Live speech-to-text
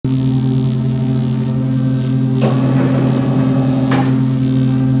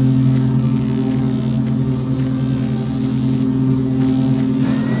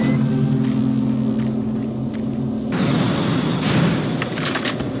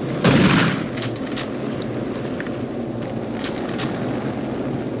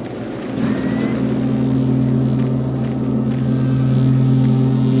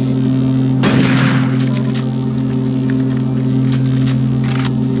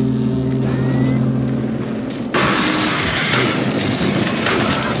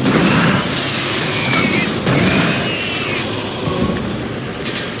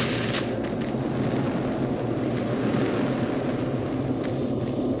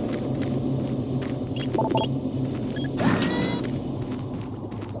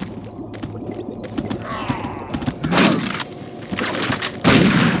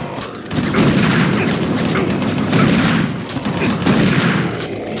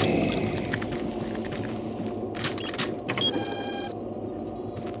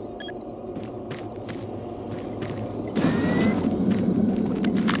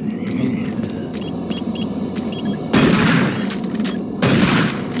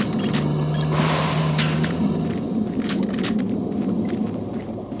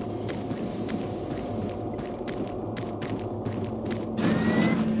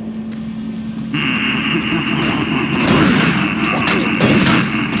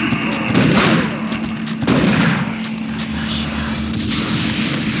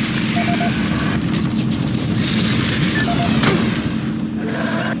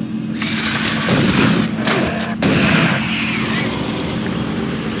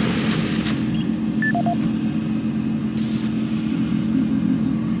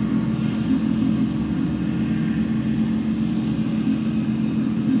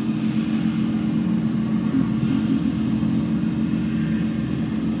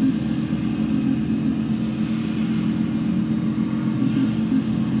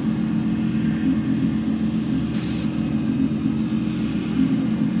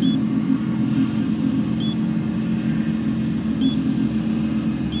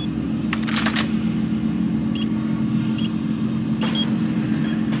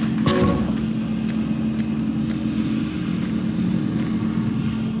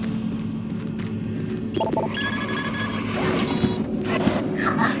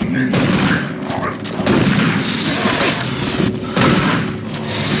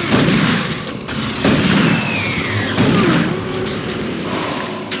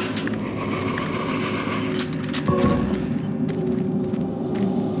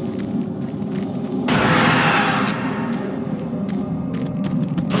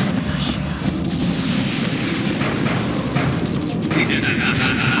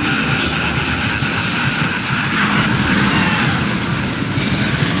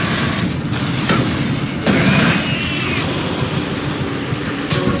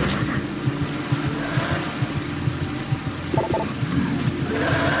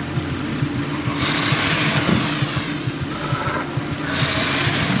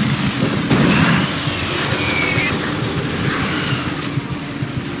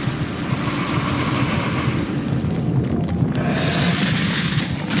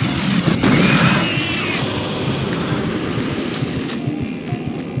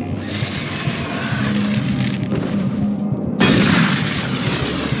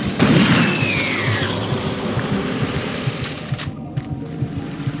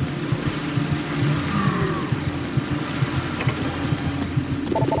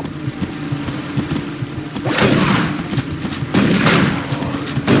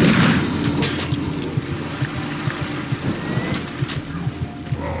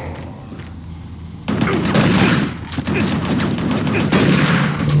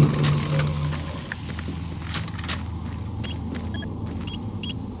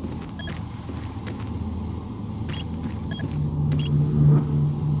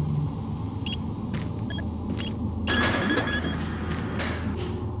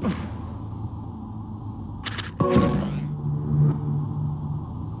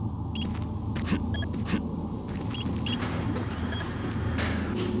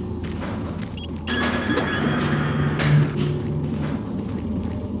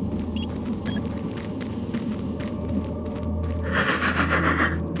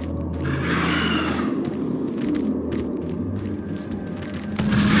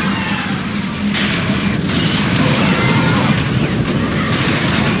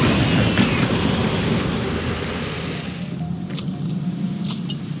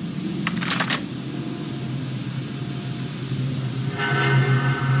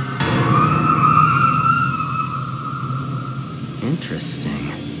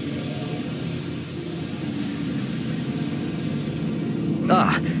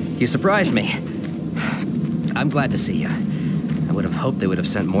You surprised me. I'm glad to see you. I would have hoped they would have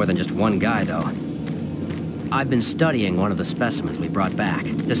sent more than just one guy, though. I've been studying one of the specimens we brought back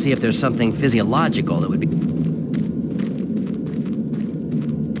to see if there's something physiological that would be...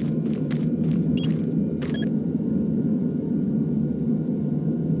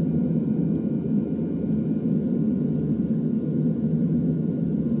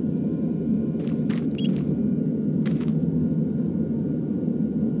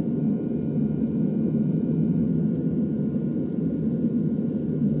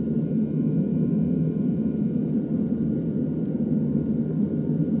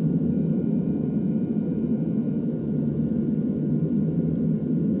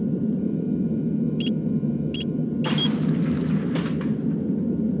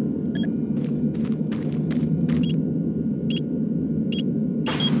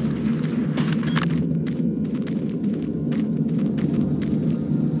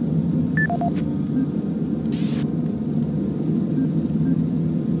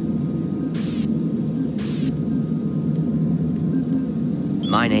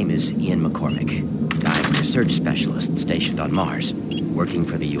 My name is Ian McCormick. I'm a research specialist stationed on Mars, working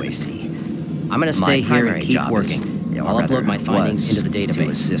for the UAC. I'm going to stay here and keep working. I'll upload my findings into the database. To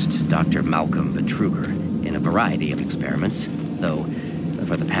assist Dr. Malcolm Betruger in a variety of experiments, though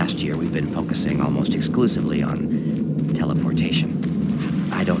for the past year we've been focusing almost exclusively on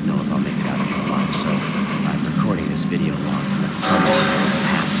teleportation. I don't know if I'll make it out of here alive, so I'm recording this video log to let someone know what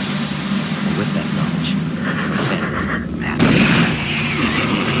happened. And with that knowledge, prevent it from happening.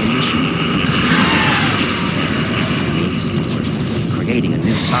 Creating a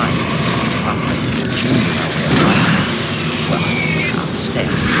new science, prospect of changing our way of life. Well,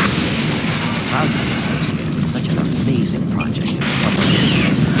 outstanding. It's proud to be associated with such an amazing project and someone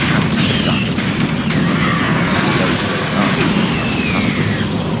as talented as Dr. Those to have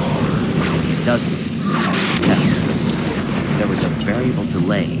maybe a dozen successful tests. There was a variable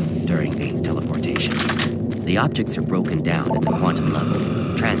delay during the teleportation. The objects are broken down at the quantum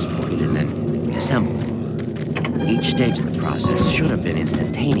level, transported, and then assembled. Each stage of the process should have been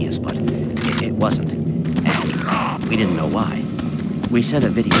instantaneous, but it wasn't. And we didn't know why. We sent a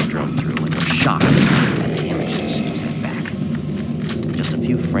video drone through and were shocked at the images it sent back. Just a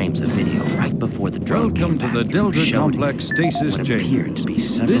few frames of video right before the drone came back. Welcome to the Delta Complex Stasis Chambers.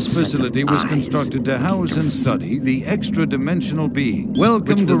 This facility was constructed to house and study the extra-dimensional beings.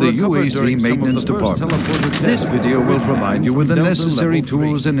 Welcome to the UAC Maintenance Department. This video will provide you with the necessary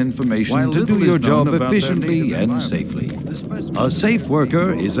tools and information to do your job efficiently and safely. A safe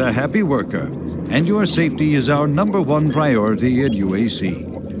worker is a happy worker, and your safety is our #1 priority at UAC.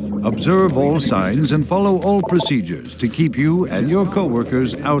 Observe all signs and follow all procedures to keep you and your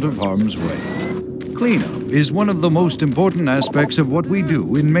coworkers out of harm's way. Cleanup is one of the most important aspects of what we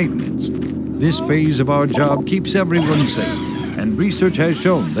do in maintenance. This phase of our job keeps everyone safe, and research has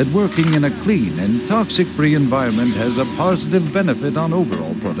shown that working in a clean and toxic-free environment has a positive benefit on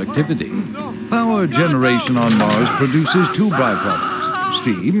overall productivity. Power generation on Mars produces two byproducts,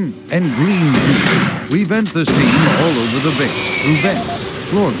 steam and green goo. We vent the steam all over the base through vents,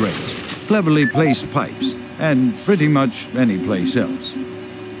 floor grates, cleverly placed pipes, and pretty much any place else.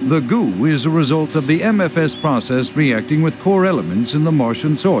 The goo is a result of the MFS process reacting with core elements in the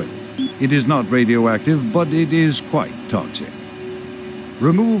Martian soil. It is not radioactive, but it is quite toxic.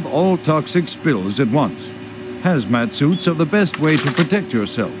 Remove all toxic spills at once. Hazmat suits are the best way to protect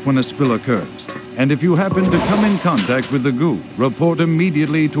yourself when a spill occurs. And if you happen to come in contact with the goo, report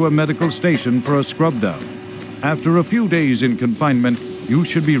immediately to a medical station for a scrub down. After a few days in confinement, you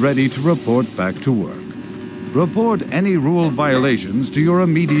should be ready to report back to work. Report any rule violations to your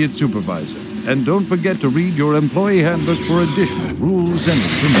immediate supervisor. And don't forget to read your employee handbook for additional rules and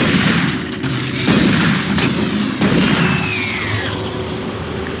information.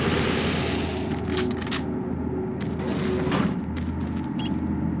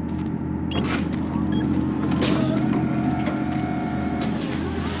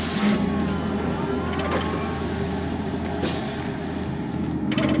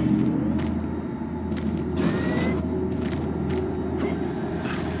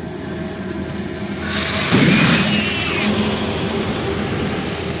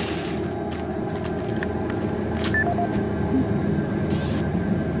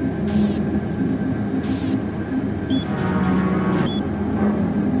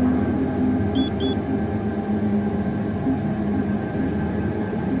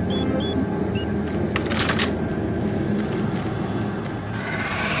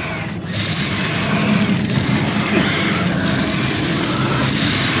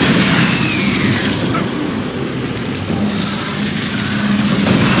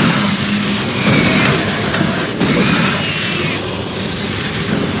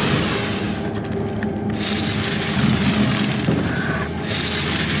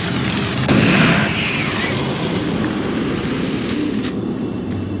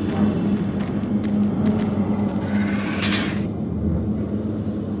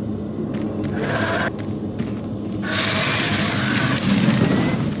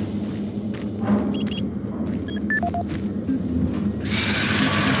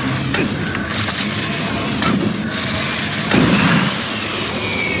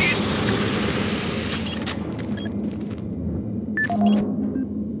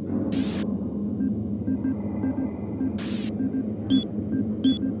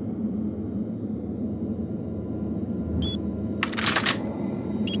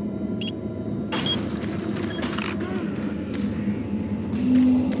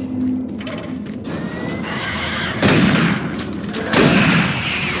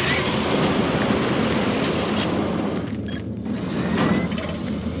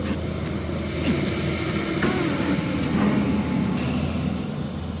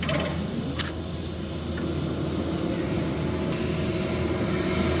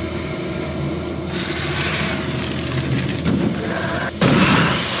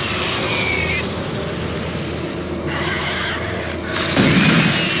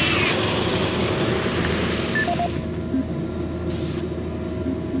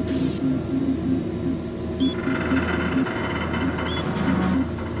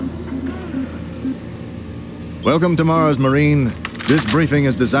 Welcome to Mars, Marine. This briefing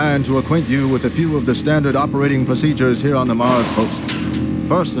is designed to acquaint you with a few of the standard operating procedures here on the Mars post.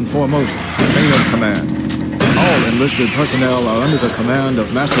 First and foremost, chain of command. All enlisted personnel are under the command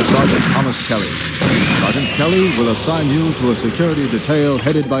of Master Sergeant Thomas Kelly. Sergeant Kelly will assign you to a security detail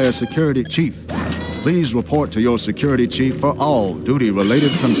headed by a security chief. Please report to your security chief for all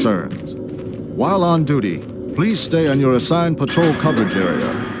duty-related concerns. While on duty, please stay on your assigned patrol coverage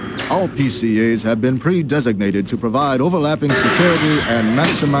area. All PCAs have been pre-designated to provide overlapping security and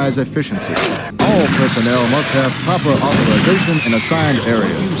maximize efficiency. All personnel must have proper authorization in assigned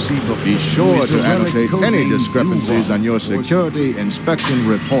areas. Be sure to annotate any discrepancies on your security inspection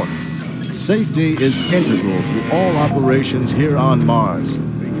report. Safety is integral to all operations here on Mars.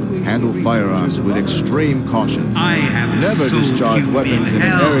 Handle firearms with extreme caution. Never discharge weapons in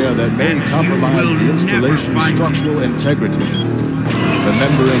an area that may compromise the installation's structural integrity.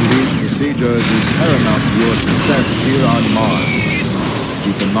 Remembering these procedures is paramount to your success here on Mars.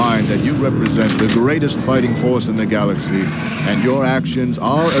 Keep in mind that you represent the greatest fighting force in the galaxy, and your actions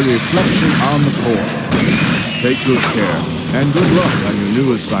are a reflection on the Corps. Take good care, and good luck on your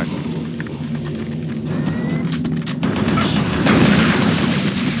new assignment.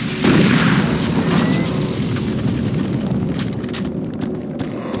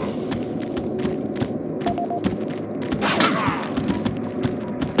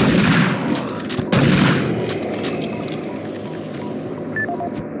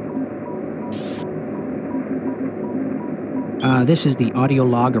 This is the audio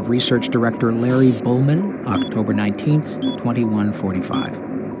log of Research Director Larry Bowman, October 19th, 2145.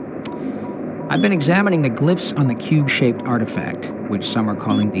 I've been examining the glyphs on the cube-shaped artifact, which some are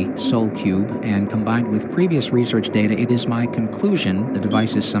calling the Soul Cube, and combined with previous research data, it is my conclusion the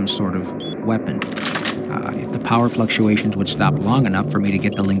device is some sort of weapon. If the power fluctuations would stop long enough for me to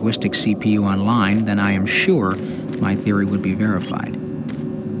get the linguistic CPU online, then I am sure my theory would be verified.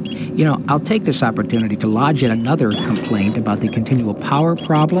 You know, I'll take this opportunity to lodge yet another complaint about the continual power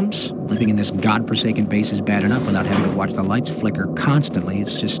problems. Living in this godforsaken base is bad enough without having to watch the lights flicker constantly.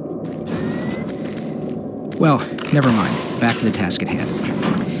 It's just... Well, never mind. Back to the task at hand.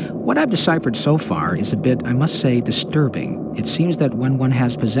 What I've deciphered so far is a bit, I must say, disturbing. It seems that when one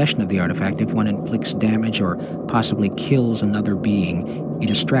has possession of the artifact, if one inflicts damage or possibly kills another being, it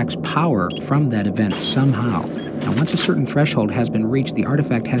extracts power from that event somehow. Now, once a certain threshold has been reached, the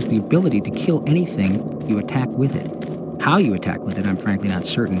artifact has the ability to kill anything you attack with it. How you attack with it, I'm frankly not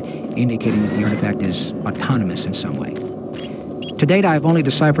certain, indicating that the artifact is autonomous in some way. To date, I've only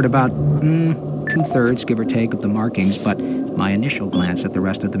deciphered about 2/3, give or take, of the markings, but my initial glance at the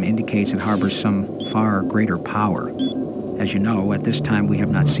rest of them indicates it harbors some far greater power. As you know, at this time we have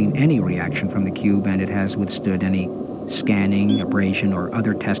not seen any reaction from the cube, and it has withstood any scanning, abrasion, or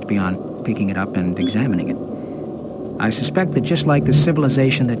other test beyond picking it up and examining it. I suspect that just like the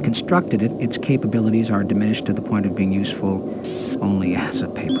civilization that constructed it, its capabilities are diminished to the point of being useful only as a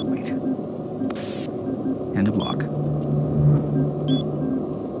paperweight. End of log.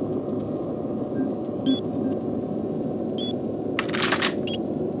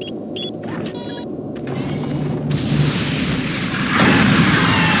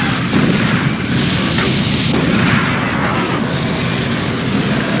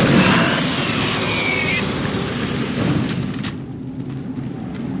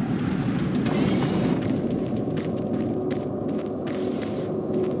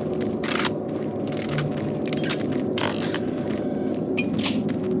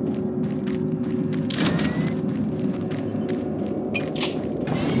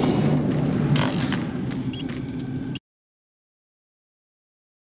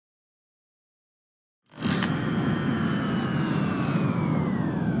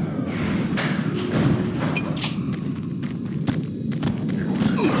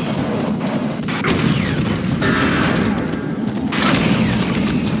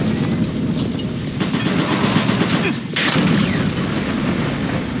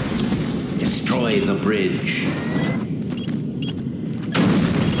 The bridge.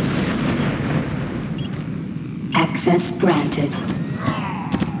 Access granted.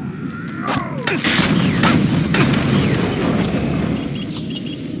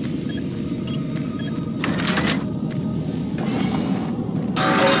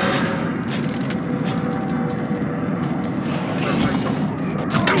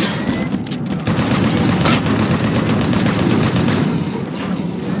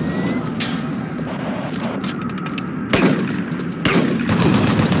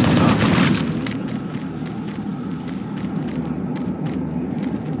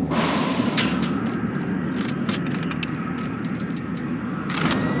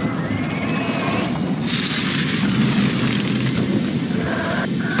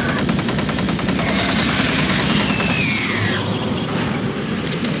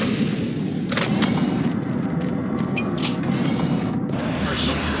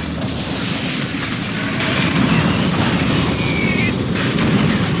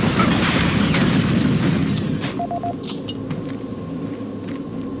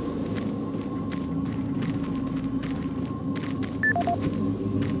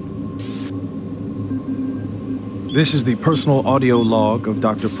 This is the personal audio log of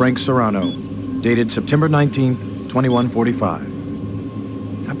Dr. Frank Serrano, dated September 19th, 2145.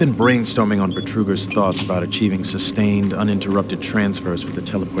 I've been brainstorming on Betruger's thoughts about achieving sustained, uninterrupted transfers for the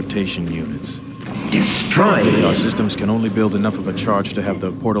teleportation units. Destroy! Our systems can only build enough of a charge to have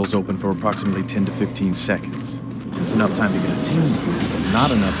the portals open for approximately 10 to 15 seconds. It's enough time to get a team moved, but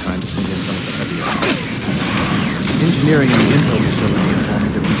not enough time to send in some of the heavier equipment. Engineering in the info facility informed me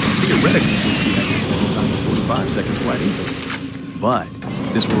that we can theoretically push the extra portal time to 45 seconds quite easily. But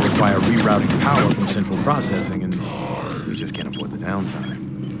this will require rerouting power from central processing, and we just can't afford the downtime.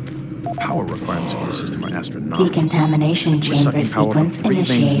 Power requirements for the system are astronomical. Decontamination chamber sequence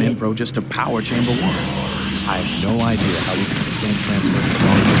initiated. Info just to power chamber 1. I have no idea how we can sustain transfer for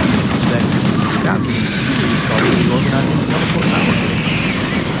long seconds without getting serious trouble with organizing the teleport power.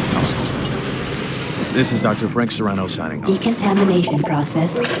 I'll stop this. This is Dr. Frank Serrano signing off. Decontamination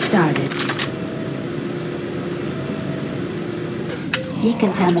process started.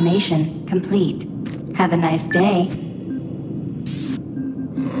 Decontamination complete. Have a nice day.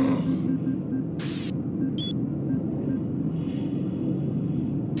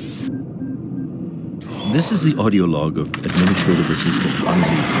 This is the audio log of Administrative Assistant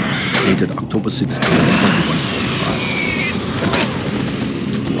Andy, dated October 16,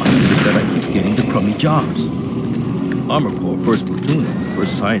 2145. Why is it that I keep getting the crummy jobs? Armor Corps 1st Platoon and 1st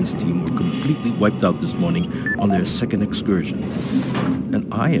Science Team were completely wiped out this morning on their 2nd excursion. And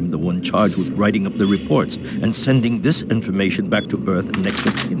I am the one charged with writing up the reports and sending this information back to Earth next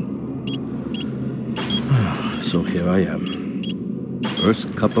of kin. So here I am.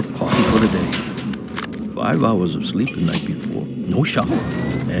 First cup of coffee for the day. 5 hours of sleep the night before, no shower,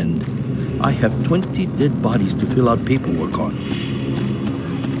 and I have 20 dead bodies to fill out paperwork on.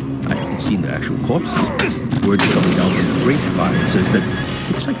 I haven't seen the actual corpses. Word coming down from the grapevine says that it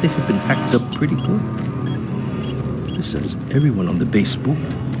looks like they have been hacked up pretty good. This says everyone on the base spooked.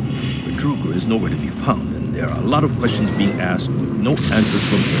 Betruger is nowhere to be found, and there are a lot of questions being asked with no answers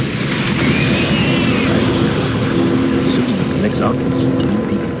from him. Assuming the next outfit will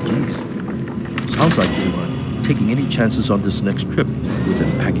be BFGs. Sounds like they weren't taking any chances on this next trip with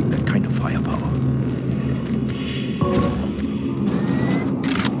them packing that kind of firepower.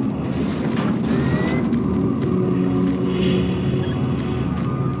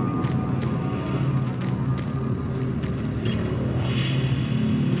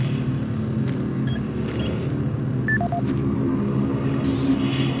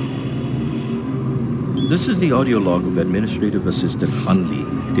 This is the audio log of Administrative Assistant Han Lee,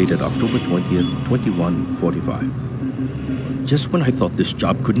 dated October 20th, 2145. Just when I thought this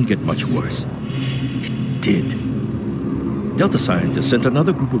job couldn't get much worse, it did. Delta scientists sent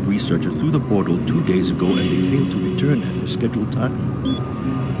another group of researchers through the portal 2 days ago, and they failed to return at their scheduled time.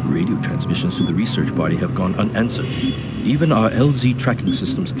 Radio transmissions to the research body have gone unanswered. Even our LZ tracking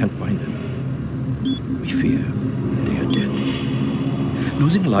systems can't find them. We fear that they are dead.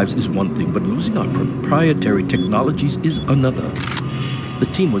 Losing lives is one thing, but losing our proprietary technologies is another. The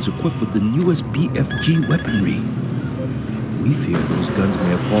team was equipped with the newest BFG weaponry. We fear those guns may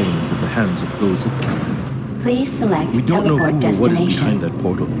have fallen into the hands of those that killed them. Please select We don't know who or teleport what is behind destination. that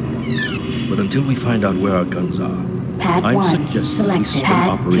portal. But until we find out where our guns are, Pad I'm 1 suggesting we selected. suspend Pad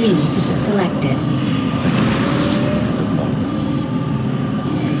operations 2 today. selected. Thank you. End of log.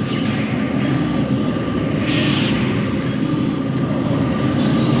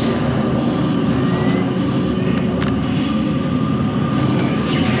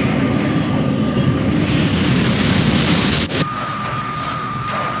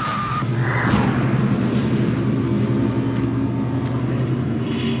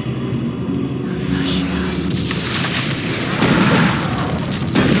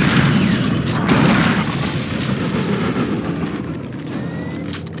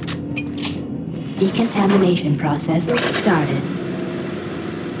 Decontamination process started.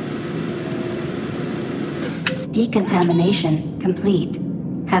 Decontamination complete.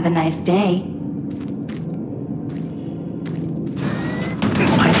 Have a nice day.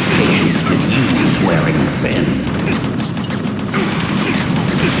 My patience with you is wearing thin.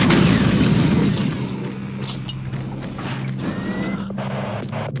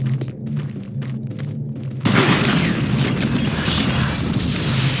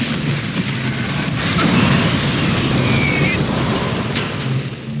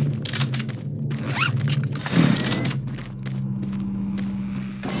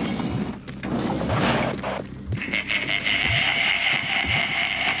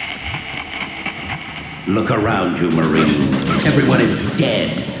 Look around you, Marine. Everyone is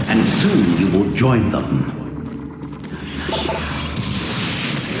dead, and soon you will join them.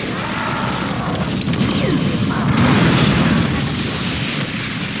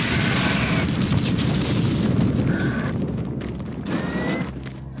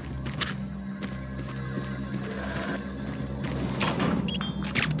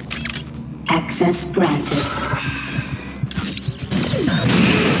 Access granted.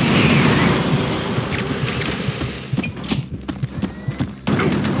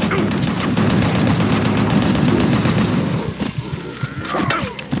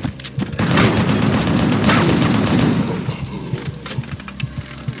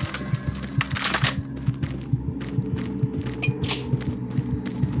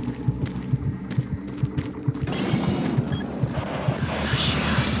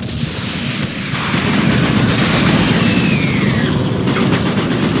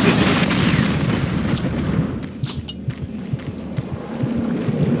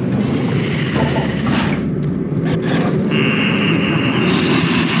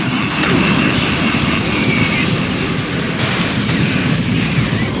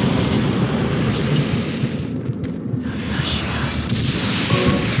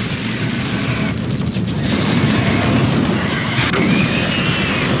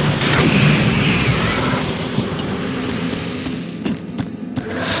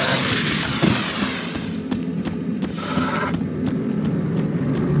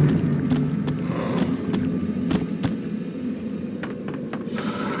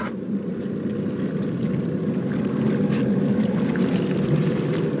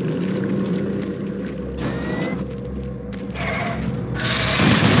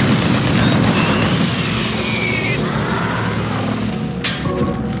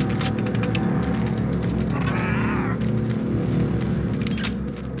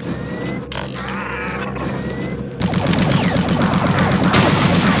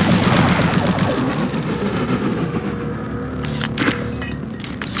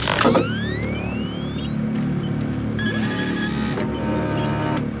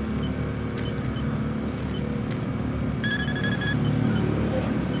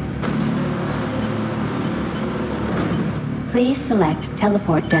 Please select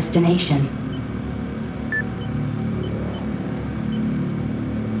teleport destination.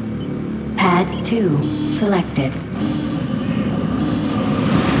 Pad 2 selected.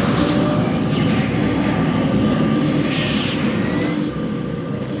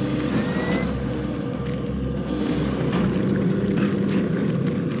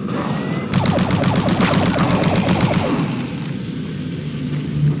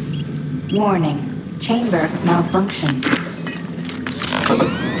 Warning, chamber malfunction.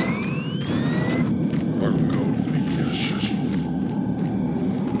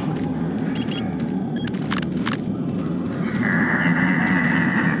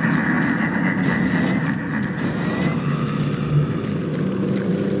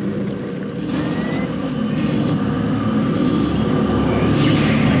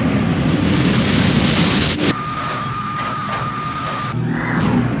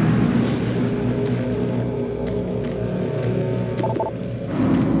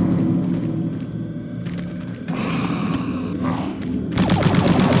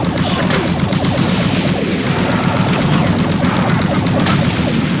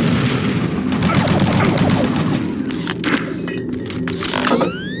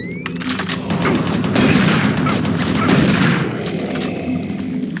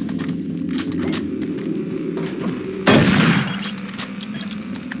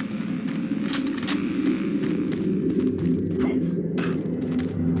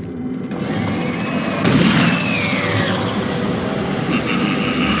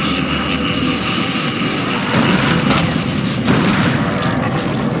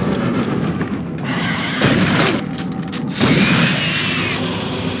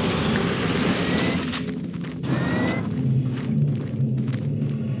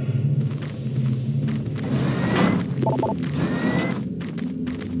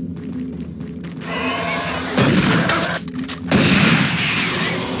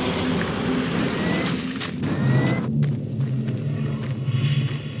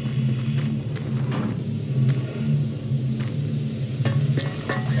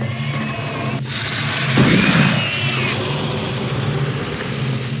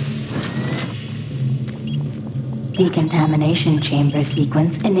 Decontamination chamber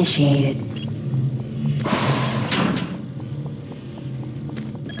sequence initiated.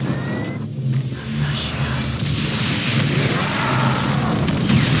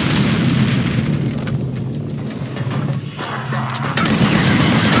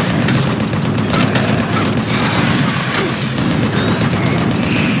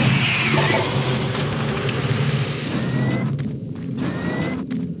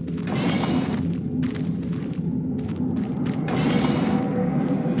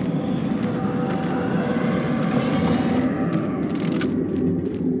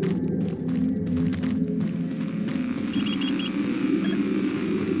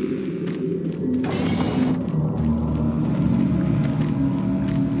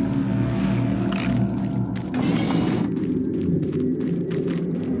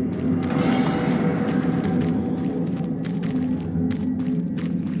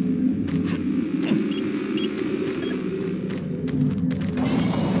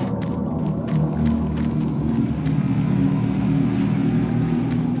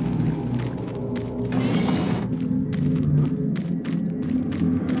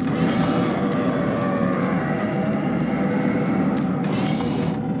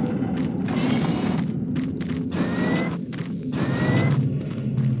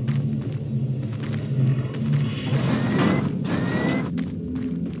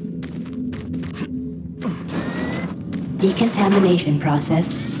 Decontamination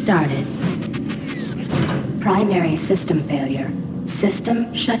process started. Primary system failure.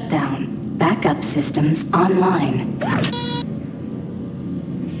 System shutdown. Backup systems online.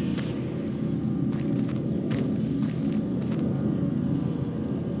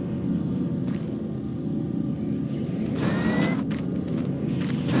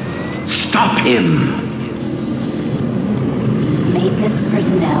 Stop him! Maintenance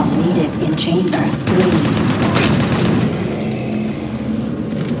personnel needed in chamber 3.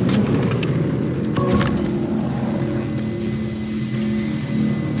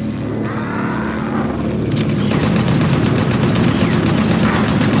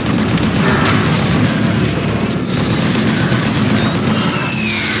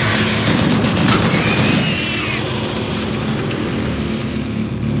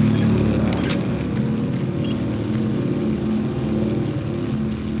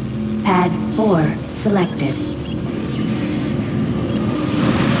 Pad 4 selected.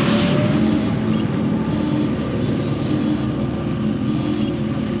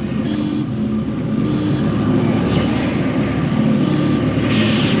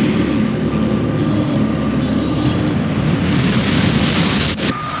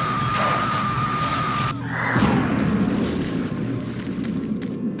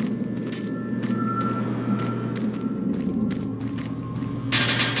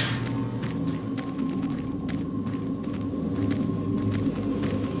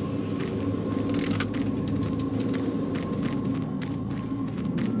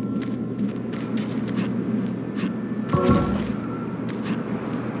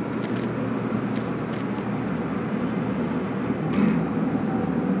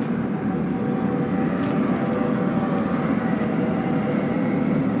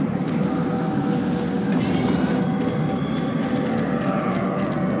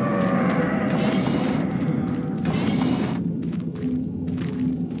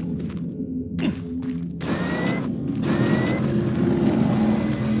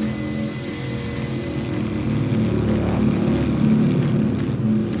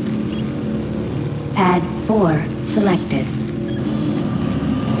 Pad 4 selected.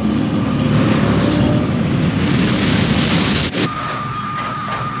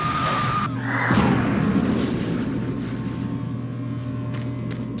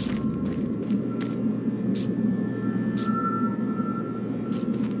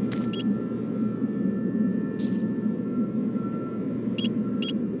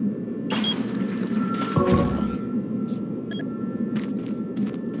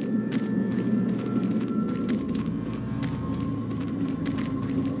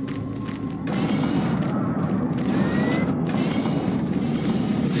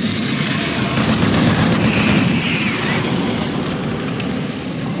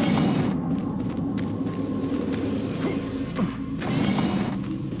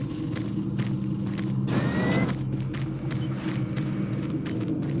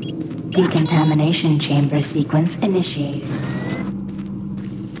 Decontamination chamber sequence initiated.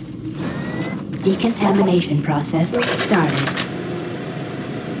 Decontamination process started.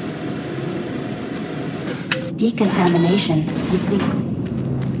 Decontamination complete.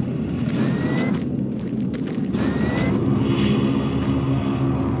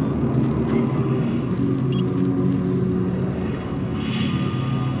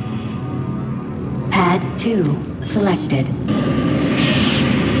 Pad 2 selected.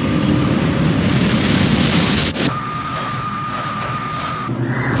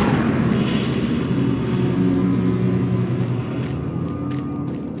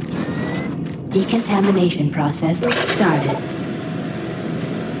 Decontamination process started.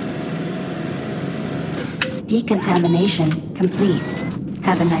 Decontamination complete.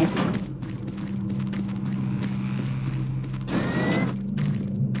 Have a nice...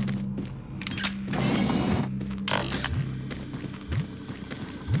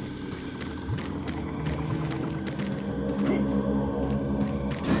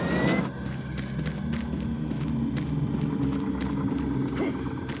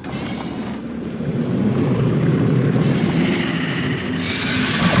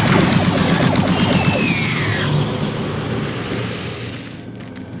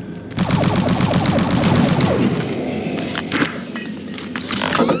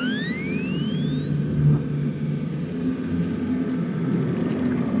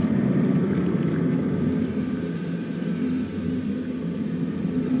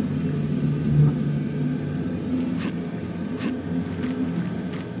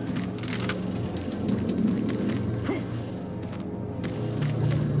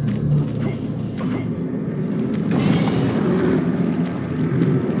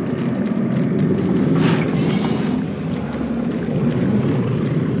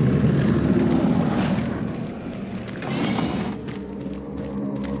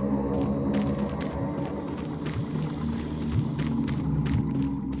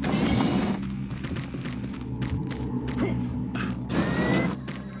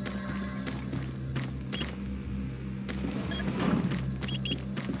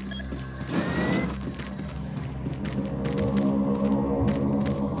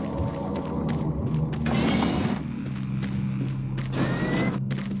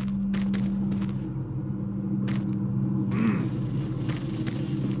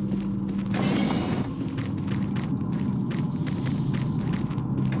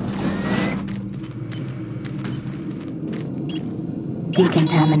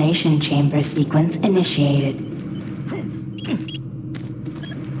 Decontamination chamber sequence initiated.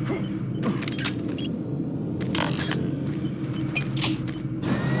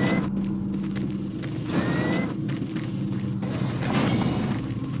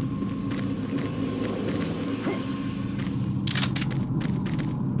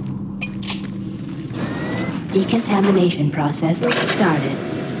 Decontamination process started.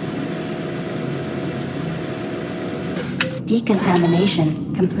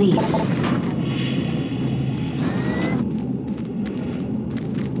 Decontamination complete.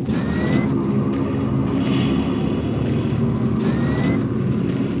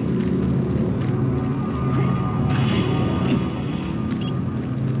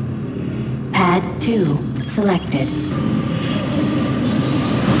 Pad 2 selected.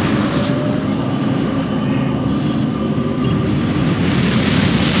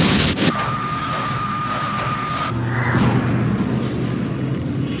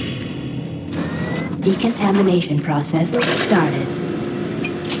 Decontamination process started.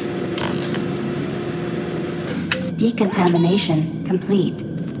 Decontamination complete.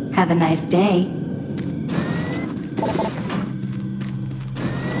 Have a nice day.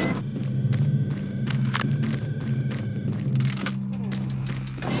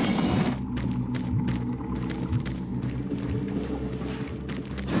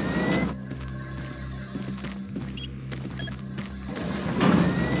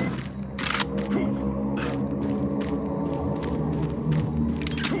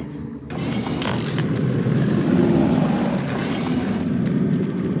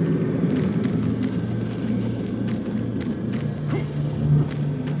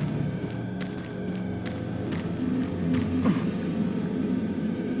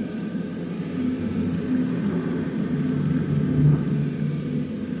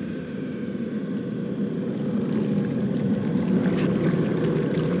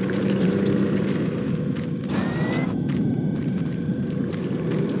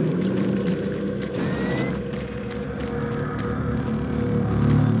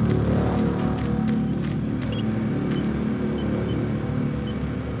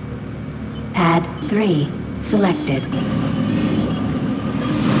 Pad 3 selected.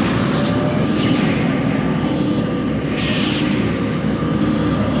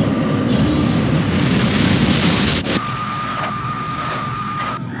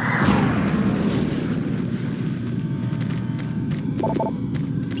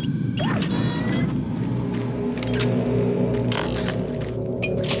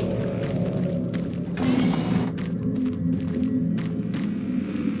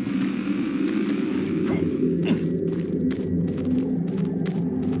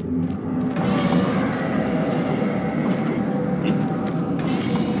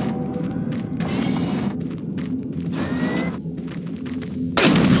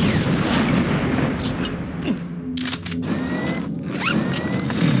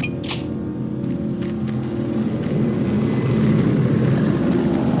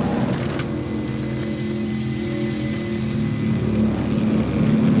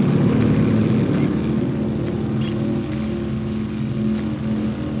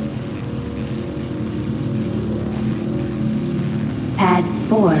 Pad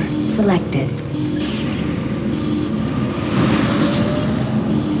 4 selected.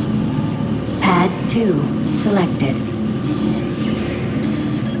 Pad 2 selected.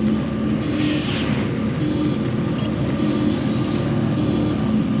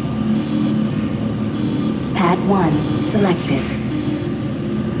 Pad 1 selected.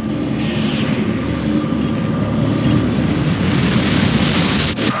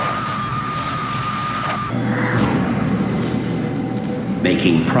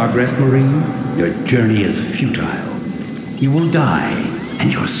 Making progress, Marine? Your journey is futile. You will die,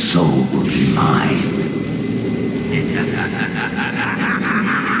 and your soul will be mine.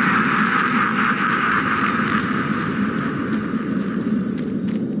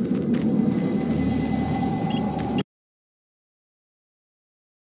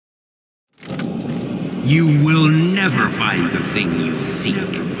 You will never find the thing you seek.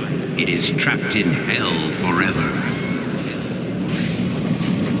 It is trapped in hell forever.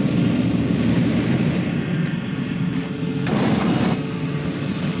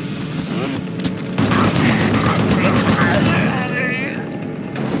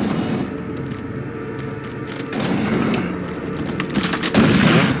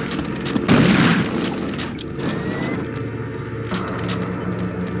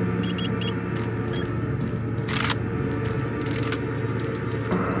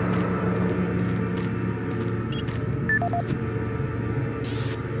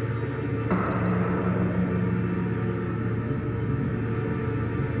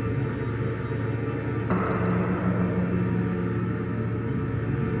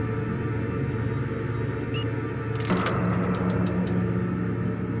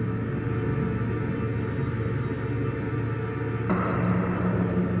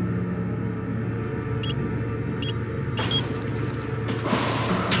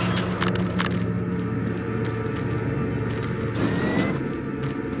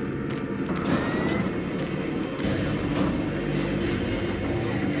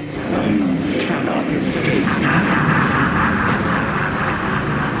 You cannot escape.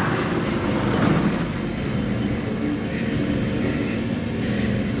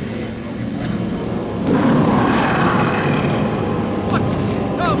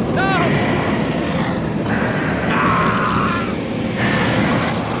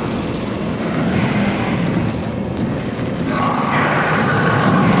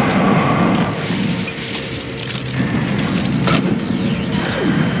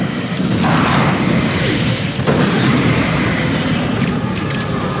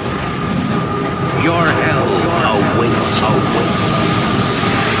 Your hell awaits.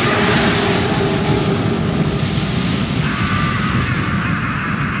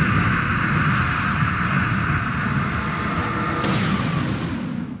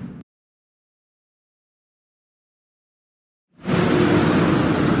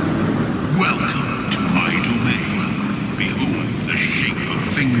 Welcome to my domain. Behold the shape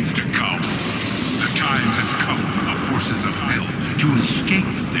of things to come. The time has come for the forces of hell to escape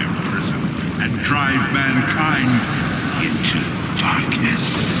their prison and drive mankind into darkness.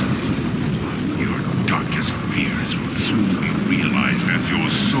 Your darkest fears will soon be realized as your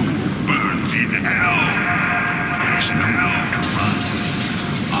soul burns in hell.